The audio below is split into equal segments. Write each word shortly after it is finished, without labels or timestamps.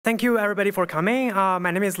Thank you, everybody, for coming. My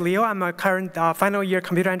name is Leo. I'm a current final year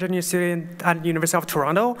computer engineering student at the University of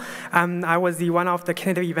Toronto. I was one of the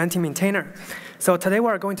Knative Eventing maintainer. So today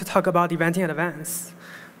we're going to talk about eventing advance.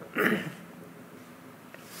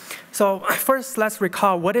 So first, let's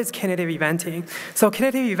recall what is Knative Eventing. So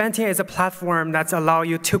Knative Eventing is a platform that allows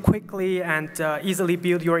you to quickly and easily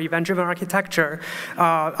build your event-driven architecture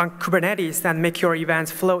on Kubernetes and make your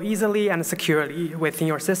events flow easily and securely within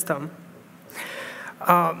your system.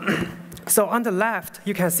 So on the left,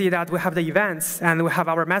 you can see that we have the events, and we have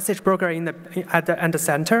our message broker at the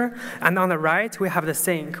center. And on the right, we have the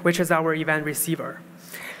sink, which is our event receiver.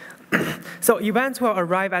 So events will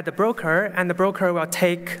arrive at the broker, and the broker will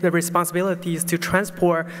take the responsibilities to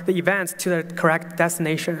transport the events to the correct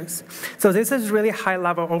destinations. So this is really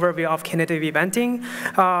high-level overview of Knative Eventing.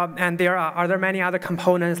 And there are many other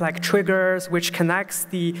components like triggers, which connects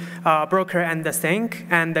the broker and the sink,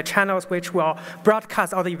 and the channels which will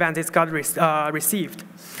broadcast all the events it got received.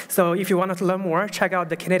 So if you want to learn more, check out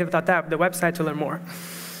the knative.dev, the website, to learn more.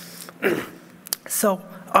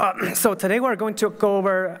 So today we're going to go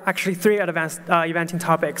over actually three advanced eventing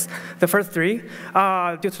topics. The first three,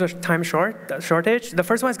 due to the time shortage, the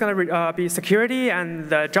first one is going to be security and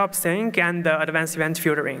the job sync and the advanced event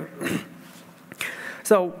filtering.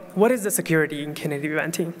 So what is the security in Knative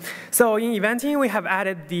Eventing? So in eventing, we have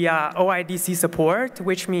added the OIDC support,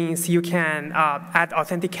 which means you can add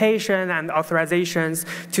authentication and authorizations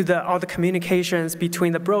to all the communications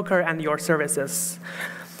between the broker and your services.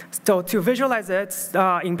 So to visualize it,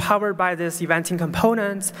 empowered by this eventing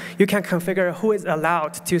components, you can configure who is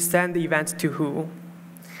allowed to send the event to who.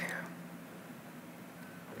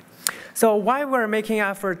 So why we're making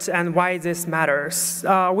efforts and why this matters?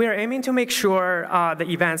 We are aiming to make sure the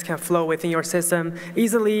events can flow within your system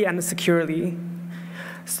easily and securely.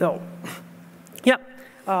 So, yeah.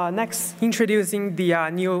 Next, introducing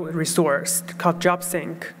the new resource called Job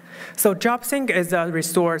Sync. So Job Sync is a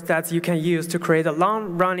resource that you can use to create a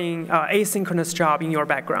long-running asynchronous job in your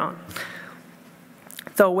background.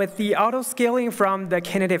 So with the auto-scaling from the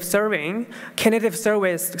Knative serving, Knative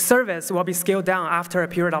service will be scaled down after a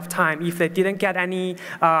period of time if they didn't get any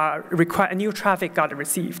new traffic got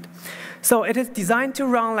received. So it is designed to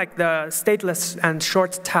run like the stateless and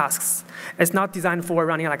short tasks. It's not designed for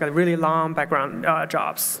running like a really long background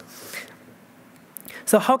jobs.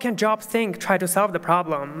 So how can Job Sync try to solve the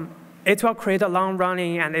problem? It will create a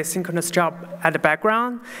long-running and asynchronous job at the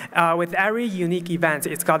background with every unique event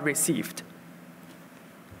it's got received.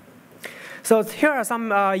 So here are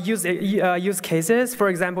some use cases. For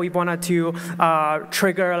example, you wanted to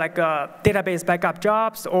trigger like database backup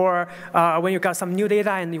jobs, or when you got some new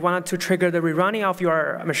data and you wanted to trigger the rerunning of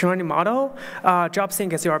your machine learning model, Job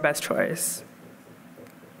Sync is your best choice.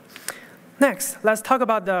 Next, let's talk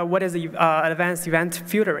about what is advanced event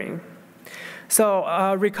filtering.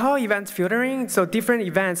 So recall event filtering. So different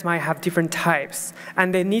events might have different types,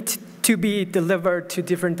 and they need to be delivered to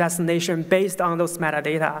different destinations based on those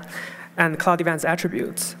metadata and Cloud Events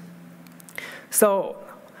attributes. So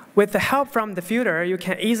with the help from the filter, you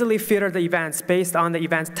can easily filter the events based on the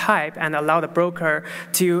event type and allow the broker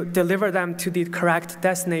to deliver them to the correct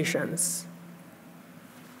destinations.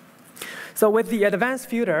 So with the advanced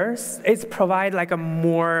filters, it provides like a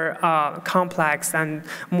more complex and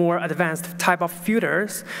more advanced type of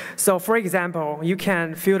filters. So for example, you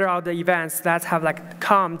can filter out the events that have like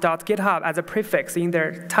com.github as a prefix in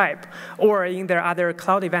their type or in their other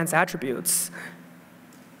Cloud Events attributes.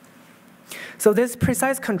 So this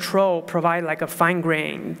precise control provides like a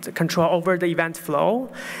fine-grained control over the event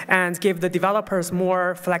flow and give the developers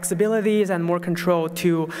more flexibilities and more control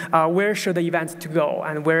to where should the event to go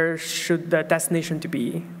and where should the destination to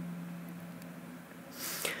be.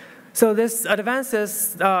 So this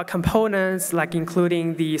advances components, like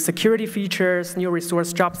including the security features, new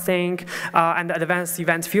resource Job Sync, and advanced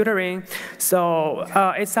event filtering. So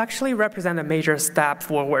it's actually represent a major step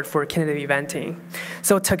forward for Knative Eventing.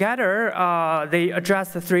 So together, they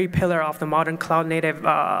address the three pillars of the modern cloud-native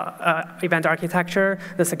event architecture: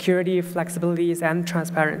 the security, flexibilities, and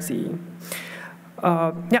transparency.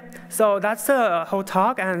 Yeah, so that's the whole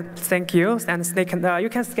talk, and thank you. And you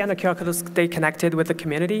can scan the QR code to stay connected with the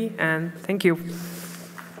community, and thank you.